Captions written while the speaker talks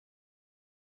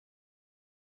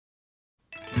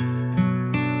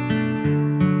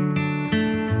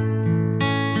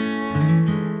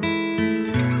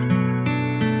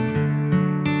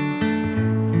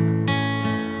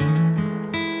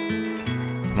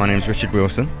my name's Richard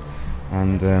Wilson,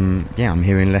 and yeah, I'm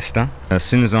here in Leicester. As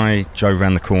soon as I drove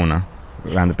around the corner,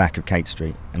 around the back of Kate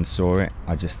Street, and saw it,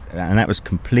 and that was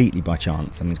completely by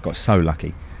chance. I mean, got so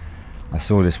lucky. I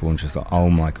saw this wall and just thought,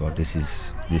 oh my God, this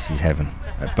is heaven.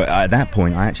 But at that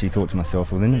point, I actually thought to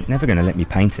myself, well, they're never going to let me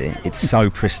paint it. It's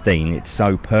so pristine, it's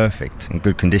so perfect, in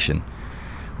good condition,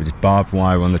 with barbed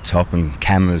wire on the top and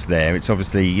cameras there. It's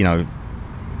obviously, you know,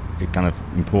 a kind of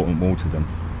important wall to them.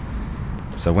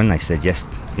 So when they said yes,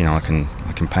 you know, I can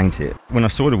paint it. When I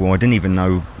saw the wall, I didn't even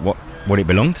know what it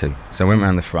belonged to. So I went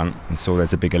around the front and saw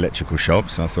there's a big electrical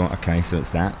shop. So I thought, okay, so it's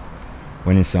that.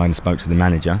 Went inside and spoke to the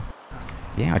manager.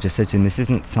 Yeah, I just said to him, this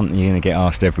isn't something you're going to get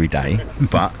asked every day,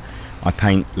 but I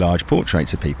paint large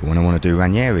portraits of people and I want to do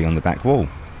Ranieri on the back wall.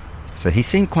 So he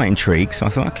seemed quite intrigued, so I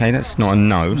thought, okay, that's not a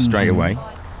no straight away.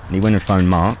 And he went and phoned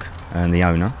Mark, the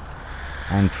owner,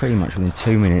 and pretty much within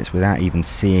 2 minutes, without even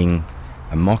seeing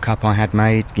a mock-up I had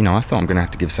made, you know, I thought I'm going to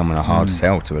have to give someone a hard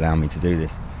sell to allow me to do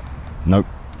this. Nope.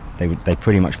 They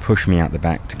pretty much pushed me out the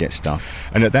back to get stuff.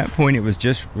 And at that point, it was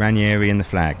just Ranieri and the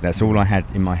flag. That's all I had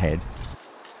in my head.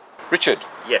 Richard,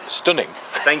 yes, stunning.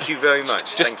 Thank you very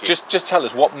much. Just tell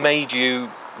us, what made you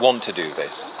want to do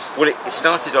this? Well, it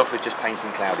started off with just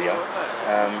painting Claudio,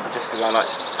 just because I like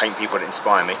to paint people that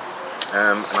inspire me,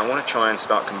 and I want to try and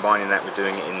start combining that with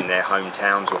doing it in their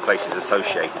hometowns or places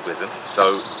associated with them.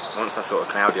 So once I thought of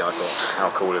Claudio, I thought, how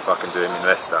cool if I can do him in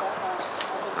Leicester.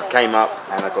 I came up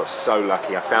and I got so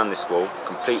lucky. I found this wall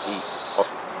completely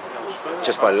off,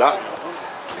 just by luck.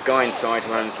 The guy inside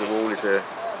who owns the wall is a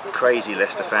crazy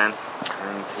Leicester fan,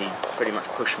 and he pretty much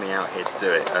pushed me out here to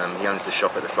do it. He owns the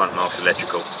shop at the front, Mark's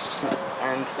Electrical,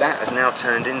 and that has now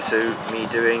turned into me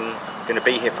going to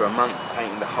be here for a month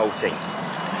painting the whole team.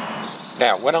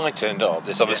 Now, when I turned up,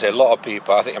 there's obviously a lot of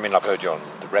people. I've heard you on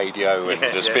the radio, and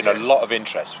there's been a lot of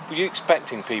interest. Were you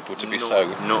expecting people to be so?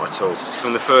 Not at all.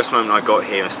 From the first moment I got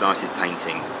here and started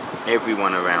painting,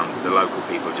 everyone around, the local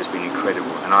people, have just been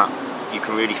incredible, and you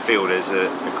can really feel there's a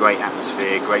great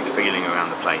atmosphere, great feeling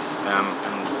around the place, and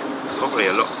probably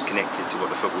a lot connected to what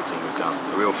the football team have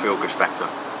done, a real feel-good factor.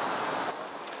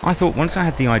 I thought once I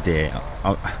had the idea,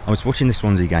 I was watching the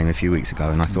Swansea game a few weeks ago,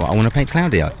 and I thought, I want to paint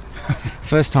Claudio.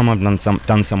 First time I've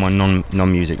done someone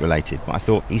non-music related, but I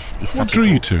thought he's such What drew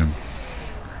you to him?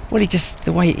 Well,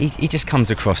 the way he just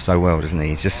comes across so well, doesn't he?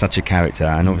 He's just such a character,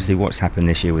 and obviously what's happened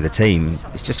this year with the team,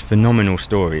 it's just phenomenal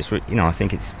stories. You know, I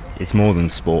think it's more than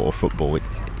sport or football.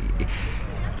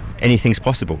 Anything's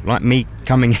possible. Like me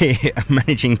coming here and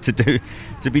managing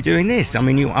to be doing this. I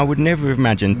mean, I would never have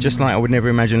imagined, just like I would never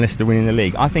imagine Leicester winning the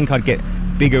league. I think I'd get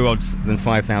bigger odds than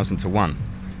 5,000 to 1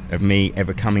 of me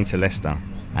ever coming to Leicester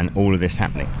and all of this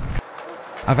happening.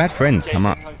 I've had friends come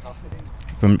up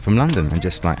from London and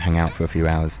just like hang out for a few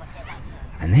hours,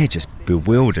 and they're just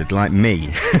bewildered like me.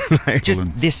 Like,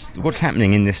 just what's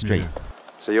happening in this street.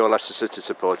 So you're Leicester City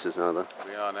supporters now, then?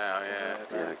 We are now, yeah.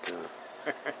 Yeah,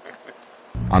 cool.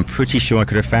 I'm pretty sure I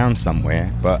could have found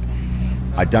somewhere, but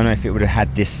I don't know if it would have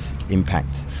had this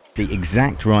impact. The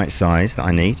exact right size that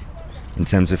I need in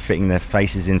terms of fitting their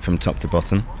faces in from top to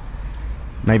bottom.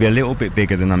 Maybe a little bit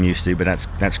bigger than I'm used to, but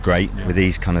that's great. With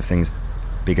these kind of things,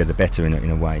 bigger the better in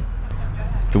a way.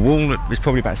 The wall is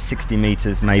probably about 60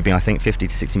 metres, maybe I think 50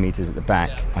 to 60 metres at the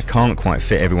back. I can't quite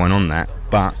fit everyone on that,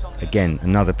 but again,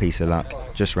 another piece of luck.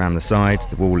 Just round the side,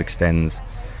 the wall extends,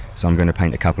 so I'm going to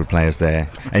paint a couple of players there,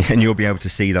 and you'll be able to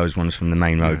see those ones from the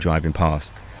main road driving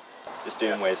past. Just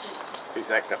doing Wes. Who's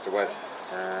next after Wes?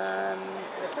 I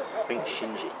think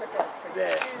Shinji,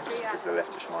 there, just to the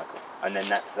left of Schmeichel. And then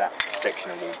that's that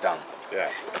section of wall done. Yeah.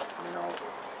 And then I'll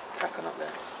crack on up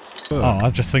there. Oh, I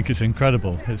just think it's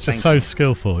incredible. It's just so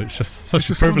skillful. It's just such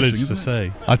a privilege to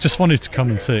see. I just wanted to come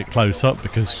and see it close up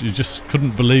because you just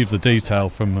couldn't believe the detail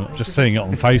from just seeing it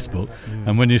on Facebook.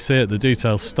 And when you see it, the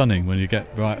detail's stunning when you get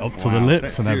right up to the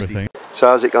lips and everything. So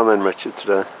how's it gone then, Richard,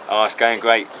 today? Oh, it's going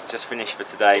great. Just finished for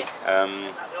today.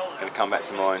 Going to come back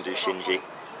tomorrow and do Shinji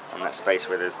on that space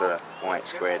where there's the white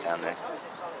square down there.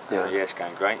 Yeah, it's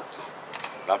going great. Just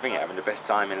loving it, having the best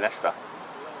time in Leicester.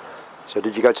 So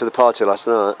did you go to the party last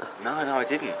night? No, I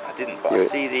didn't. But I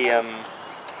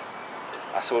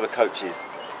saw the coaches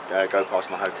go past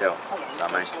my hotel, so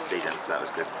I managed to see them, so that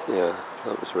was good. Yeah,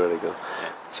 that was really good.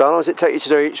 Yeah. So how long does it take you to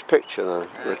do each picture then?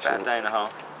 About a day and a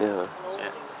half. Yeah.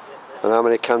 And how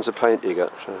many cans of paint do you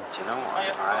get through? Do you know what?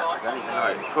 I don't even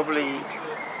know. Probably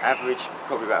average,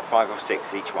 about 5 or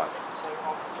 6 each one.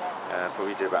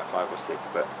 Probably do about 5 or 6,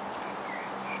 but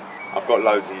I've got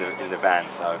loads in the van,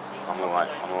 so I'm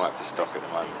alright for stock at the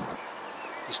moment.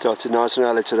 You started nice and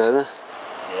early today then?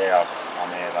 Yeah, I'm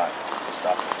here like just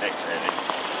after 6 really.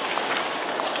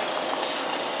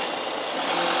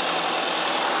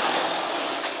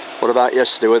 What about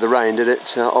yesterday with the rain? Did it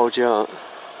hold you out?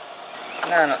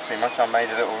 No, not too much. I made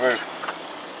a little roof,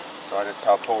 so I had a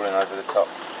tarpaulin over the top.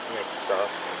 Yeah, so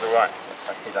it's all right. Let's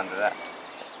take it under that.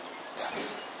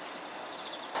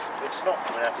 It's not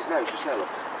coming out his nose, you smell it.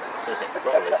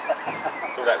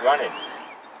 It's all that running.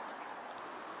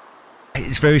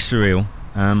 It's very surreal.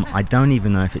 I don't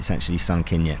even know if it's actually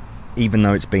sunk in yet, even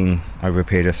though it's been over a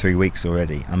period of 3 weeks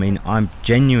already. I mean, I'm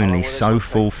genuinely so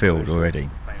fulfilled already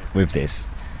with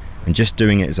this, and just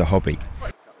doing it as a hobby.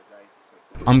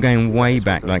 I'm going way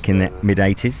back, like in the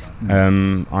mid-80s.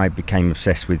 I became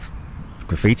obsessed with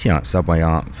graffiti art, subway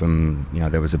art from,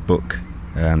 there was a book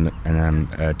and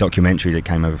a documentary that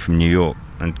came over from New York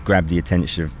and grabbed the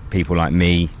attention of people like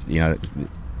me,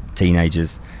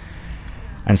 teenagers.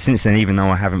 And since then, even though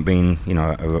I haven't been,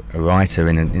 a writer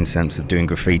in sense of doing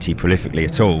graffiti prolifically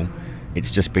at all, it's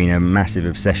just been a massive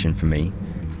obsession for me.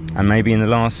 And maybe in the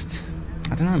last,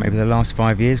 maybe the last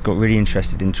 5 years, got really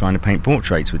interested in trying to paint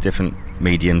portraits with different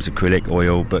mediums, acrylic,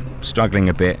 oil, but struggling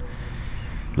a bit.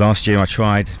 Last year I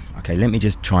tried, okay, let me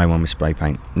just try one with spray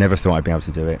paint. Never thought I'd be able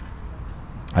to do it.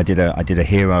 I did a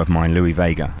hero of mine, Louis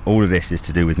Vega. All of this is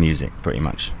to do with music, pretty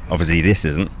much. Obviously this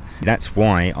isn't. That's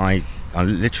why I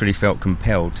literally felt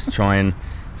compelled to try and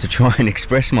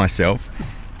express myself,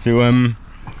 to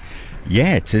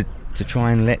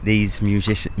try and let these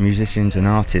musicians and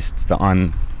artists that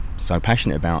I'm so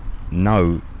passionate about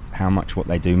know how much what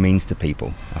they do means to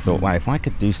people. I thought, wow, if I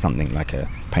could do something like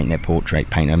paint their portrait,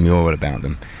 paint a mural about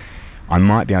them, I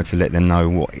might be able to let them know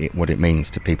what it means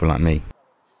to people like me.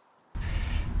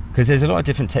 Because there's a lot of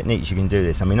different techniques you can do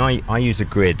this. I mean, I use a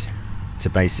grid to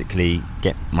basically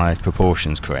get my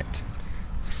proportions correct.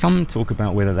 Some talk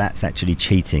about whether that's actually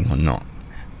cheating or not.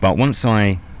 But once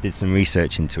I did some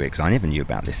research into it, because I never knew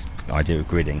about this idea of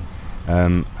gridding,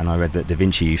 and I read that Da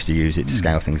Vinci used to use it to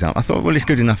scale things up, I thought, well, it's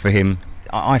good enough for him.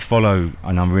 I follow,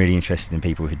 and I'm really interested in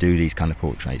people who do these kind of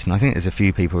portraits. And I think there's a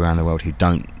few people around the world who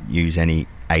don't use any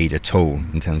aid at all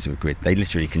in terms of a grid. They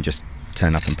literally can just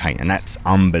turn up and paint, and that's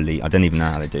unbelievable. I don't even know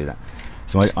how they do that.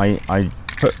 So I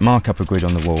mark up a grid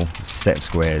on the wall, a set of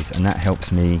squares, and that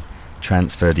helps me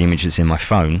transfer the images in my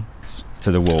phone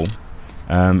to the wall,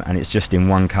 and it's just in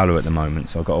one colour at the moment.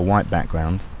 So I've got a white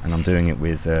background, and I'm doing it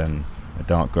with a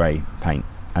dark grey paint,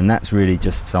 and that's really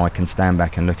just so I can stand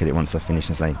back and look at it once I've finished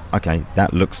and say, okay,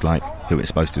 that looks like who it's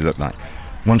supposed to look like.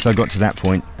 Once I got to that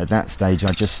point, at that stage,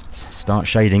 I just start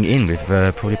shading in with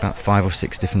probably about 5 or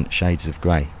 6 different shades of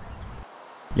grey.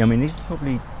 Yeah, I mean, these are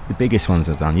probably the biggest ones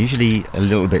I've done, usually a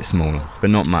little bit smaller, but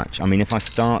not much. I mean, if I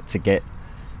start to get,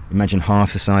 imagine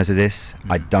half the size of this,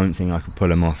 I don't think I could pull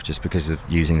them off just because of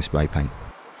using the spray paint.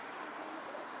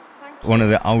 One of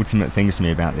the ultimate things to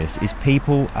me about this is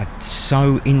people are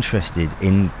so interested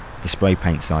in the spray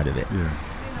paint side of it. Yeah.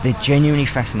 They're genuinely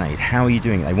fascinated. How are you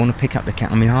doing it? They want to pick up the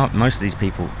I mean, most of these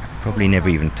people probably never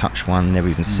even touched one, never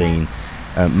even seen.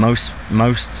 Most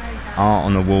art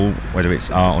on the wall, whether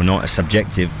it's art or not, is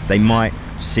subjective. They might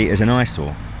see it as an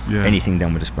eyesore. Yeah. Anything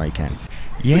done with a spray can.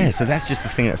 Yeah, so that's just the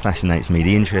thing that fascinates me,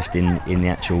 the interest in the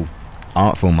actual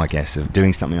art form, I guess, of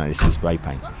doing something like this with spray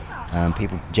paint.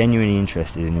 People genuinely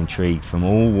interested and intrigued from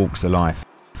all walks of life.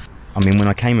 I mean, when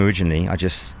I came originally,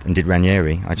 and did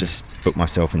Ranieri, I just booked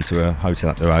myself into a hotel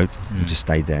up the road and just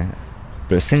stayed there.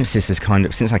 But since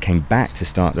since I came back to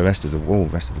start the rest of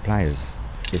the players,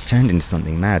 it's turned into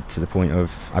something mad, to the point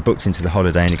of I booked into the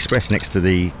Holiday Inn Express next to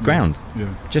the ground,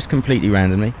 just completely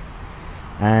randomly.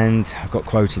 And I got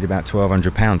quoted about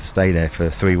 £1,200 to stay there for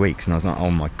 3 weeks, and I was like,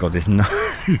 oh my God, there's no...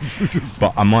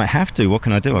 But I might have to, what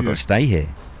can I do? I've got to stay here.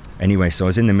 Anyway, so I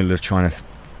was in the middle of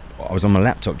I was on my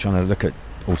laptop trying to look at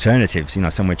alternatives,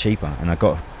 somewhere cheaper, and I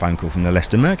got a phone call from the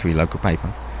Leicester Mercury, local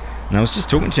paper. And I was just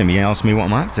talking to him, he asked me what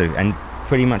I'm up to, and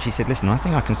pretty much he said, listen, I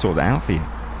think I can sort that out for you.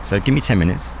 So give me 10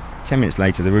 minutes. 10 minutes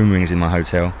later, the room rings in my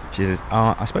hotel. She says,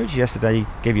 I spoke to you yesterday,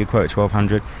 gave you a quote of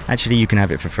 £1,200. Actually, you can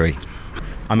have it for free.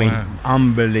 I mean, wow.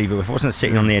 Unbelievable. If I wasn't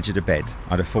sitting on the edge of the bed,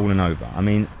 I'd have fallen over. I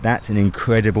mean, that's an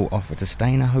incredible offer, to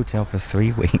stay in a hotel for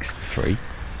 3 weeks for free.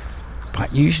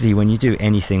 But usually when you do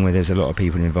anything where there's a lot of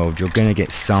people involved, you're going to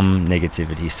get some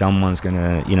negativity. Someone's going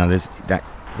to,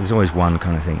 there's always one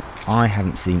kind of thing. I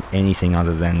haven't seen anything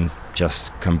other than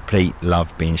just complete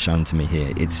love being shown to me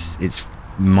here. It's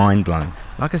mind-blowing.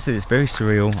 Like I said, it's very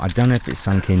surreal. I don't know if it's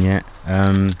sunk in yet.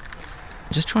 I'm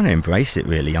just trying to embrace it,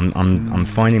 really. I'm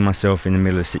finding myself in the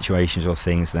middle of situations or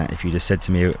things that if you'd have said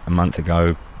to me a month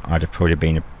ago, I'd have probably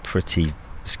been pretty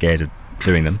scared of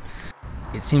doing them.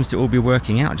 It seems to all be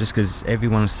working out just because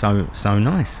everyone's so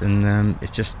nice, and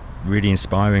it's just really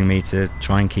inspiring me to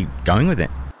try and keep going with it.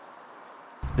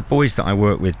 the boys that I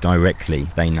work with directly,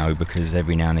 they know, because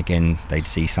every now and again they'd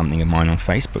see something of mine on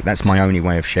Facebook. That's my only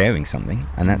way of sharing something,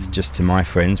 and that's just to my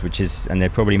friends, and they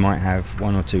probably might have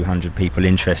 100 or 200 people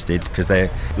interested because they're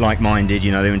like-minded,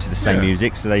 you know, they're into the same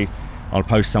music. So I'll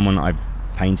post someone that I've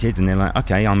painted, and they're like,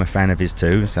 okay, I'm a fan of his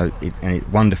too. So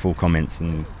wonderful comments,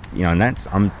 and you know,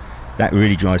 and that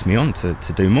really drives me on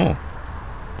to do more.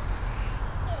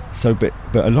 So, but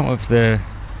a lot of the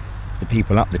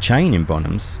people up the chain in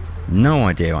Bonhams, no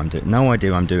idea I'm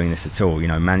doing this at all. You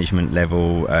know, management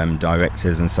level,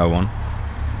 directors and so on.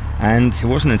 And it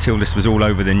wasn't until this was all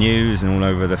over the news and all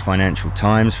over the Financial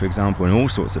Times, for example, and all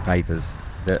sorts of papers,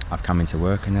 that I've come into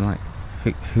work, and they're like,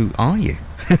 "Who are you?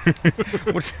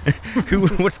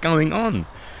 What's going on?"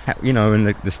 You know, and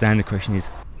the standard question is,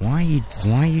 "Why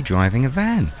are you driving a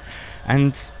van?"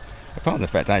 And apart from the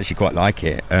fact I actually quite like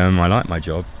it, I like my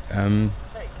job.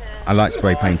 I like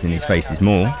spray painting these faces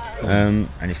more, and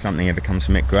if something ever comes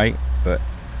from it, great. But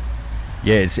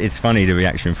yeah, it's funny, the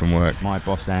reaction from work. My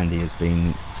boss Andy has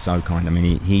been so kind. I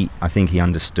mean, I think he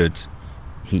understood.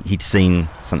 He'd seen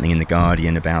something in the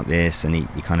Guardian about this, and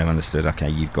he kind of understood. Okay,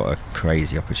 you've got a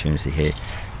crazy opportunity here.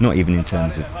 Not even in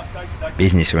terms of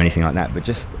business or anything like that, but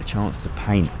just a chance to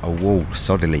paint a wall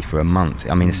solidly for a month.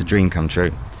 I mean, it's a dream come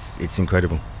true. It's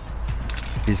incredible.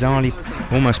 Bizarrely,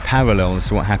 almost parallels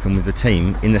to what happened with the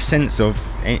team, in the sense of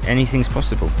anything's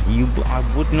possible. I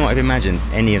would not have imagined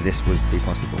any of this would be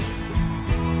possible.